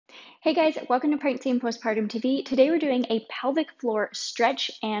Hey guys, welcome to Pregnancy and Postpartum TV. Today we're doing a pelvic floor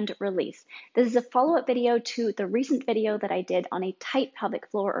stretch and release. This is a follow-up video to the recent video that I did on a tight pelvic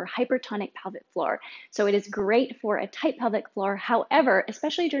floor or hypertonic pelvic floor. So it is great for a tight pelvic floor. However,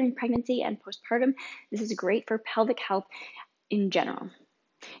 especially during pregnancy and postpartum, this is great for pelvic health in general.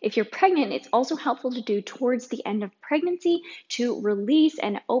 If you're pregnant, it's also helpful to do towards the end of pregnancy to release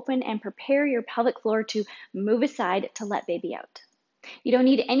and open and prepare your pelvic floor to move aside to let baby out. You don't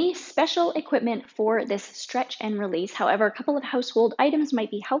need any special equipment for this stretch and release. However, a couple of household items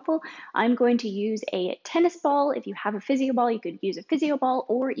might be helpful. I'm going to use a tennis ball. If you have a physio ball, you could use a physio ball,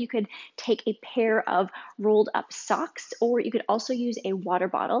 or you could take a pair of rolled up socks, or you could also use a water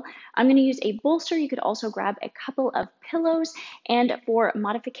bottle. I'm going to use a bolster. You could also grab a couple of pillows, and for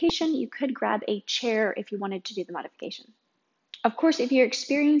modification, you could grab a chair if you wanted to do the modification. Of course, if you're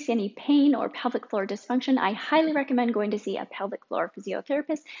experiencing any pain or pelvic floor dysfunction, I highly recommend going to see a pelvic floor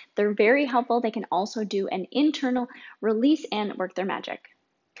physiotherapist. They're very helpful. They can also do an internal release and work their magic.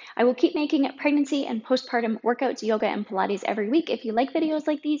 I will keep making pregnancy and postpartum workouts, yoga, and Pilates every week. If you like videos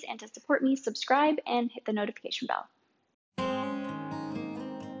like these and to support me, subscribe and hit the notification bell.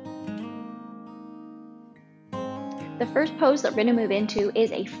 The first pose that we're going to move into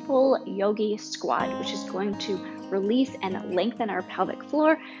is a full yogi squat, which is going to release and lengthen our pelvic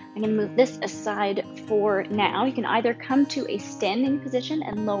floor. I'm going to move this aside for now. You can either come to a standing position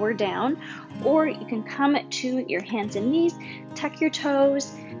and lower down, or you can come to your hands and knees, tuck your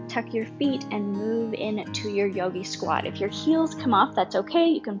toes, tuck your feet, and move into your yogi squat. If your heels come off, that's okay.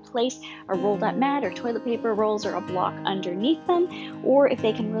 You can place a rolled up mat or toilet paper rolls or a block underneath them, or if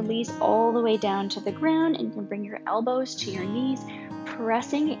they can release all the way down to the ground, and you can bring your elbows to your knees,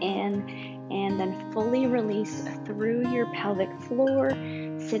 pressing in, and then fully release through your pelvic floor,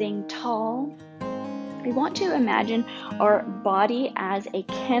 sitting tall. We want to imagine our body as a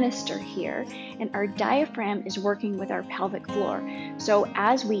canister here, and our diaphragm is working with our pelvic floor. So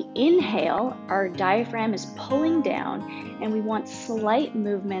as we inhale, our diaphragm is pulling down, and we want slight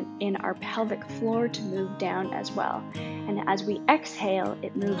movement in our pelvic floor to move down as well. And as we exhale,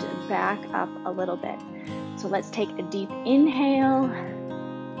 it moves back up a little bit. So let's take a deep inhale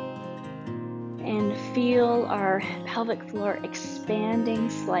and feel our pelvic floor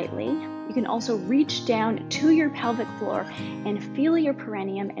expanding slightly. You can also reach down to your pelvic floor and feel your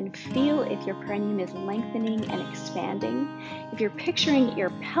perineum and feel if your perineum is lengthening and expanding. If you're picturing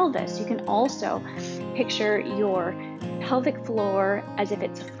your pelvis, you can also picture your pelvic floor as if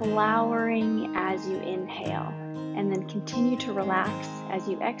it's flowering as you inhale, and then continue to relax as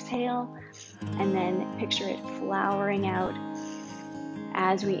you exhale, and then picture it flowering out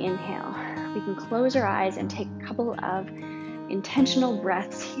as we inhale. We can close our eyes and take a couple of intentional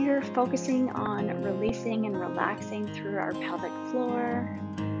breaths here, focusing on releasing and relaxing through our pelvic floor.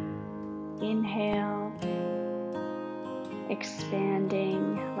 Inhale,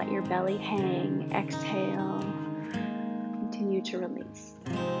 expanding, let your belly hang. Exhale, continue to release.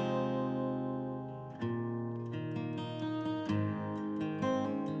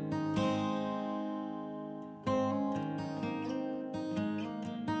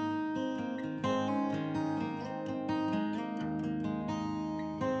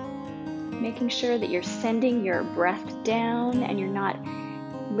 Making sure that you're sending your breath down and you're not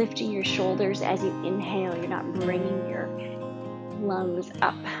lifting your shoulders as you inhale. You're not bringing your lungs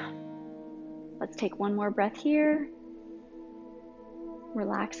up. Let's take one more breath here.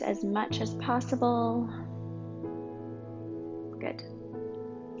 Relax as much as possible. Good.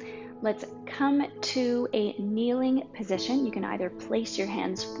 Let's come to a kneeling position. You can either place your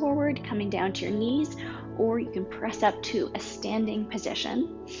hands forward, coming down to your knees, or you can press up to a standing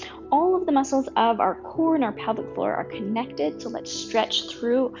position. All of the muscles of our core and our pelvic floor are connected, so let's stretch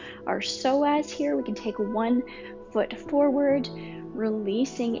through our psoas here. We can take one foot forward,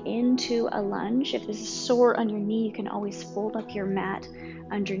 releasing into a lunge. If this is sore on your knee, you can always fold up your mat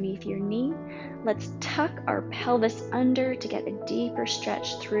underneath your knee. Let's tuck our pelvis under to get a deeper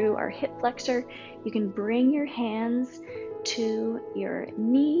stretch through our hip flexor. You can bring your hands to your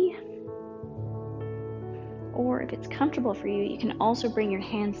knee, or if it's comfortable for you, you can also bring your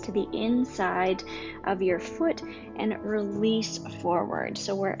hands to the inside of your foot and release forward.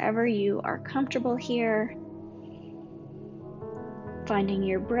 So wherever you are comfortable here, finding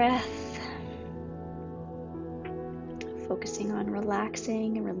your breath, focusing on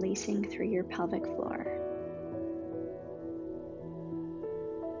relaxing and releasing through your pelvic floor.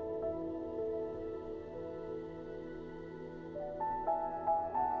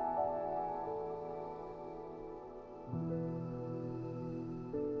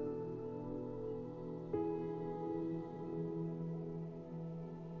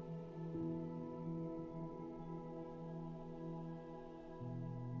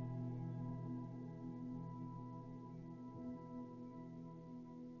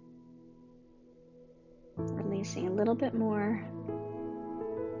 Releasing a little bit more.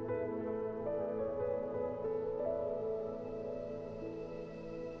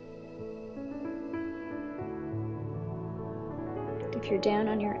 If you're down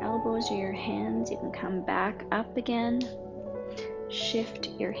on your elbows or your hands, you can come back up again. Shift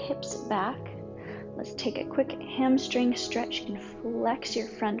your hips back. Let's take a quick hamstring stretch. You can flex your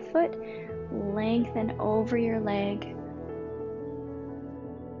front foot, lengthen over your leg.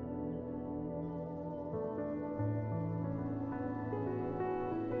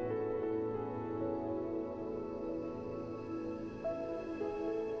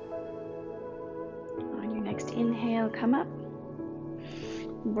 On your next inhale, come up.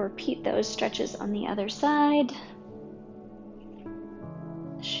 Repeat those stretches on the other side.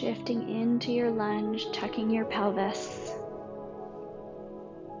 Shifting into your lunge, tucking your pelvis.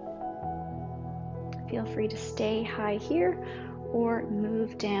 Feel free to stay high here or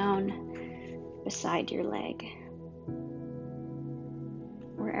move down beside your leg.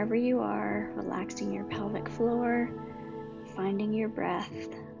 Wherever you are, relaxing your pelvic floor, finding your breath.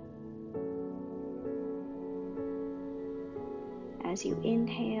 As you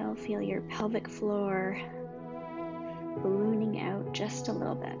inhale, feel your pelvic floor ballooning out just a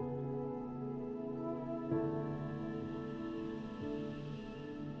little bit.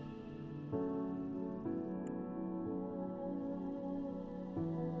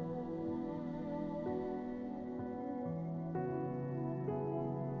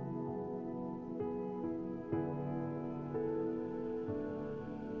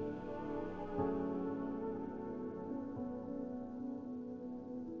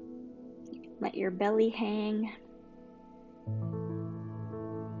 Let your belly hang.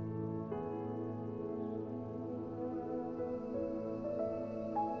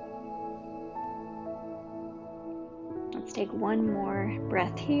 Let's take one more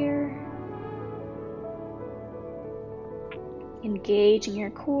breath here. Engage in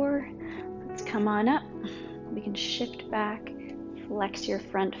your core. Let's come on up. We can shift back, flex your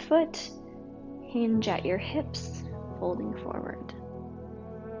front foot, hinge at your hips, folding forward.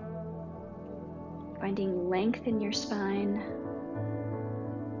 Finding length in your spine.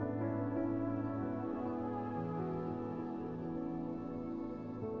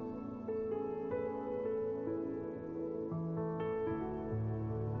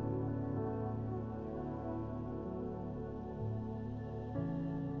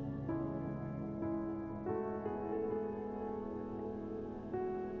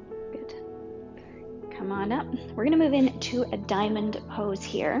 Good. Come on up. We're going to move into a diamond pose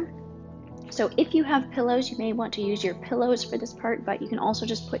here. So if you have pillows, you may want to use your pillows for this part, but you can also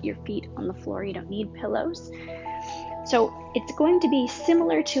just put your feet on the floor. You don't need pillows. So it's going to be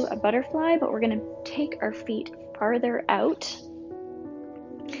similar to a butterfly, but we're going to take our feet farther out.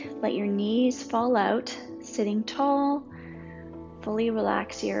 Let your knees fall out, sitting tall. Fully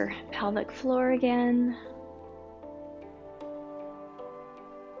relax your pelvic floor again.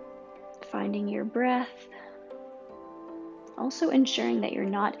 Finding your breath. Also ensuring that you're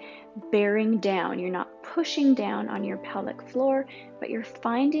not bearing down, you're not pushing down on your pelvic floor, but you're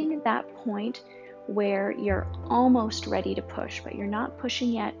finding that point where you're almost ready to push, but you're not pushing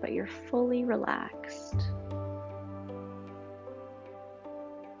yet, but you're fully relaxed.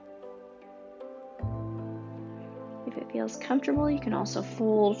 If it feels comfortable, you can also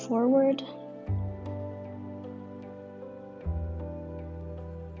fold forward.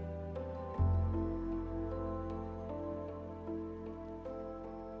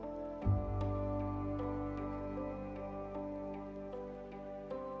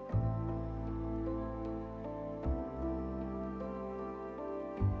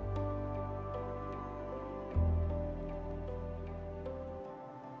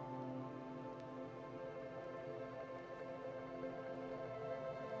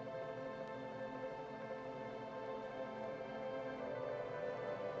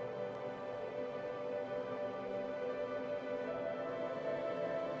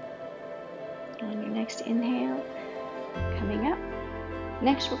 On your next inhale, coming up.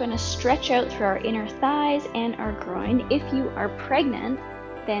 Next, we're going to stretch out through our inner thighs and our groin. If you are pregnant,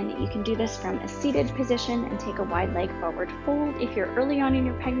 then you can do this from a seated position and take a wide leg forward fold. If you're early on in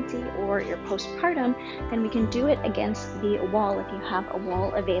your pregnancy or you're postpartum, then we can do it against the wall if you have a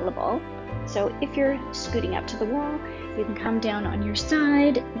wall available. So if you're scooting up to the wall, you can come down on your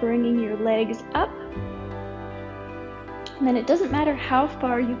side, bringing your legs up. And then it doesn't matter how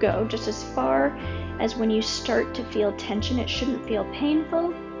far you go, just as far as when you start to feel tension. It shouldn't feel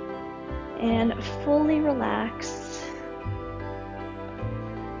painful. And fully relax.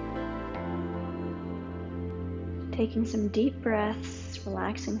 Taking some deep breaths,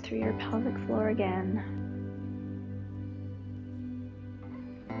 relaxing through your pelvic floor again.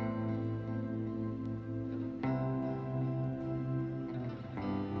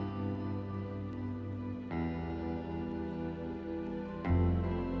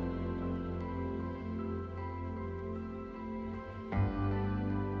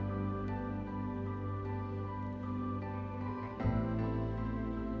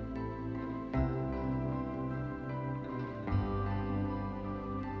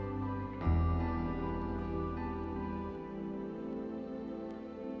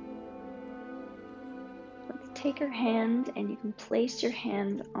 take your hand and you can place your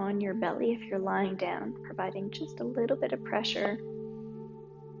hands on your belly if you're lying down, providing just a little bit of pressure.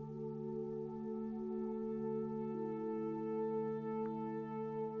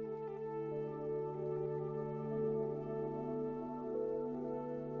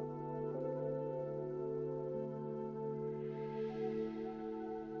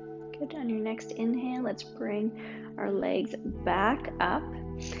 Good. On your next inhale, let's bring our legs back up.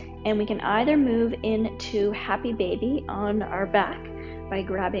 And we can either move into happy baby on our back by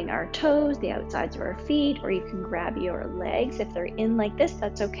grabbing our toes, the outsides of our feet, or you can grab your legs. If they're in like this,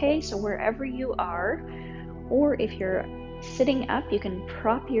 that's okay. So wherever you are, or if you're sitting up, you can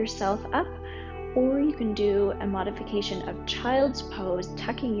prop yourself up, or you can do a modification of child's pose,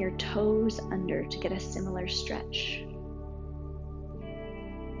 tucking your toes under to get a similar stretch.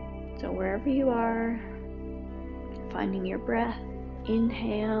 So wherever you are, finding your breath,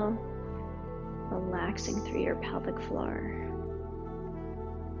 inhale, relaxing through your pelvic floor.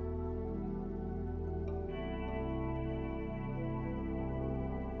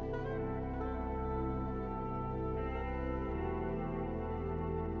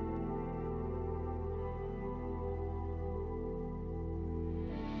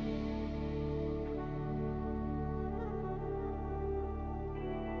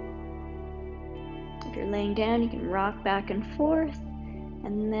 If you're laying down, you can rock back and forth,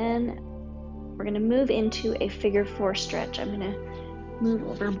 and then we're going to move into a figure 4 stretch. I'm going to move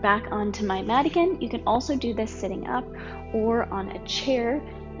over back onto my mat again. You can also do this sitting up or on a chair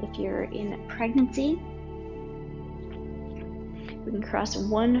if you're in pregnancy. We can cross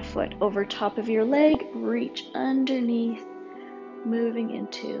one foot over top of your leg, reach underneath, moving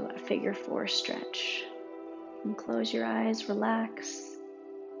into a figure 4 stretch. And close your eyes, relax.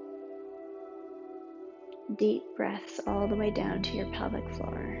 Deep breaths all the way down to your pelvic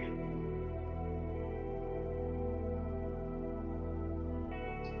floor.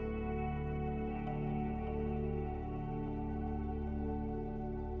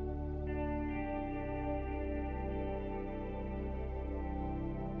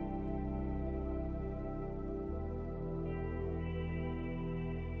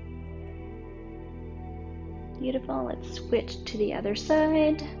 Beautiful. Let's switch to the other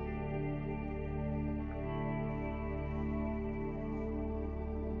side.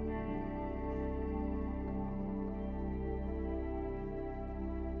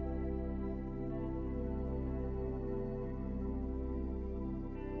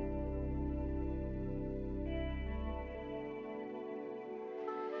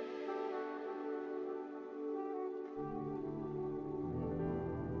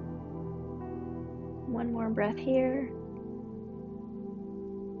 One more breath here.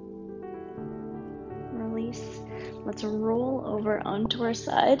 Release. Let's roll over onto our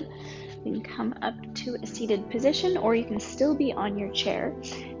side. We can come up to a seated position, or you can still be on your chair.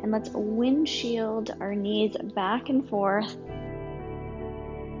 And let's windshield our knees back and forth.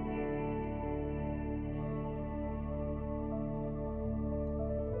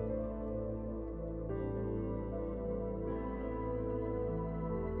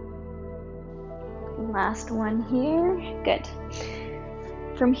 Last one here. Good.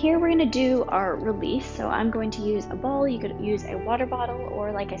 From here, we're going to do our release. So I'm going to use a ball. You could use a water bottle,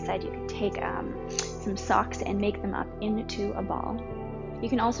 or like I said, you could take some socks and make them up into a ball. You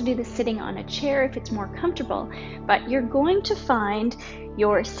can also do this sitting on a chair if it's more comfortable, but you're going to find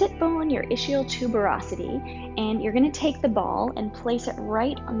your sit bone, your ischial tuberosity, and you're going to take the ball and place it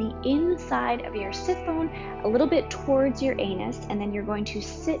right on the inside of your sit bone, a little bit towards your anus, and then you're going to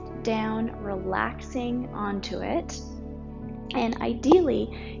sit down, relaxing onto it. And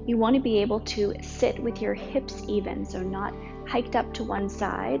ideally, you want to be able to sit with your hips even, so not hiked up to one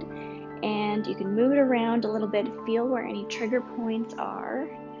side. And you can move it around a little bit, feel where any trigger points are,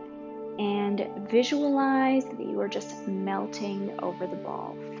 and visualize that you are just melting over the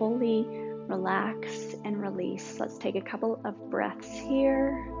ball. Fully relax and release. Let's take a couple of breaths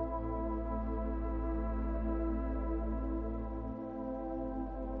here.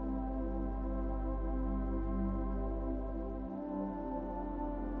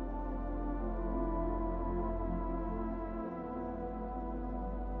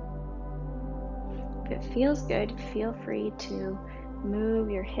 If it feels good, feel free to move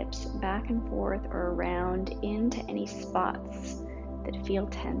your hips back and forth or around into any spots that feel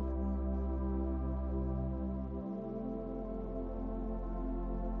tense.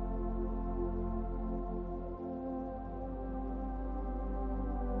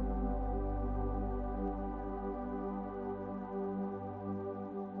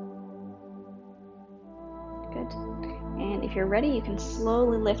 Good. Good. And if you're ready, you can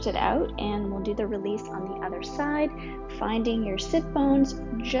slowly lift it out, and we'll do the release on the other side, finding your sit bones,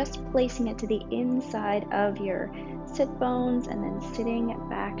 just placing it to the inside of your sit bones, and then sitting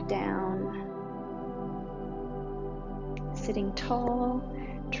back down. Sitting tall,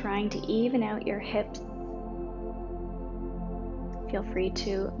 trying to even out your hips. Feel free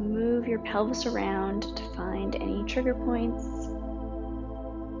to move your pelvis around to find any trigger points.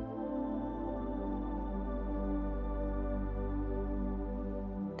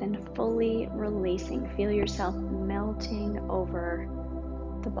 Then fully releasing. Feel yourself melting over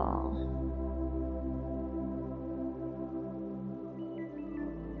the ball.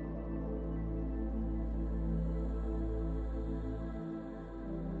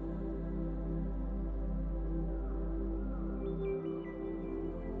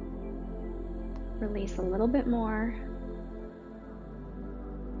 Release a little bit more.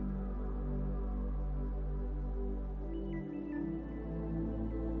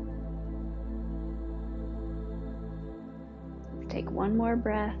 Take one more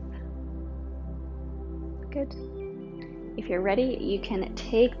breath. Good. If you're ready, you can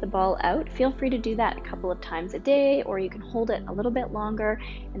take the ball out. Feel free to do that a couple of times a day, or you can hold it a little bit longer,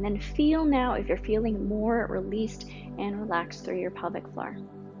 and then feel now if you're feeling more released and relaxed through your pelvic floor.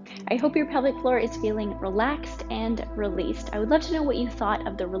 I hope your pelvic floor is feeling relaxed and released. I would love to know what you thought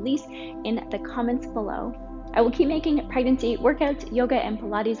of the release in the comments below. I will keep making pregnancy workouts, yoga, and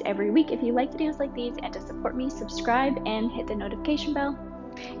Pilates every week. If you like videos like these and to support me, subscribe and hit the notification bell.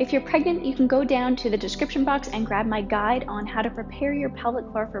 If you're pregnant, you can go down to the description box and grab my guide on how to prepare your pelvic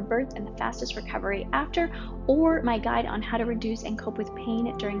floor for birth and the fastest recovery after, or my guide on how to reduce and cope with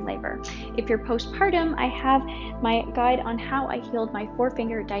pain during labor. If you're postpartum, I have my guide on how I healed my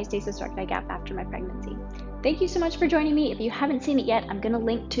 4-finger diastasis recti gap after my pregnancy. Thank you so much for joining me. If you haven't seen it yet, I'm going to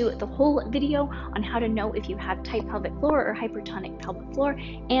link to the whole video on how to know if you have tight pelvic floor or hypertonic pelvic floor,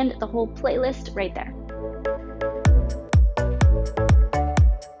 and the whole playlist right there.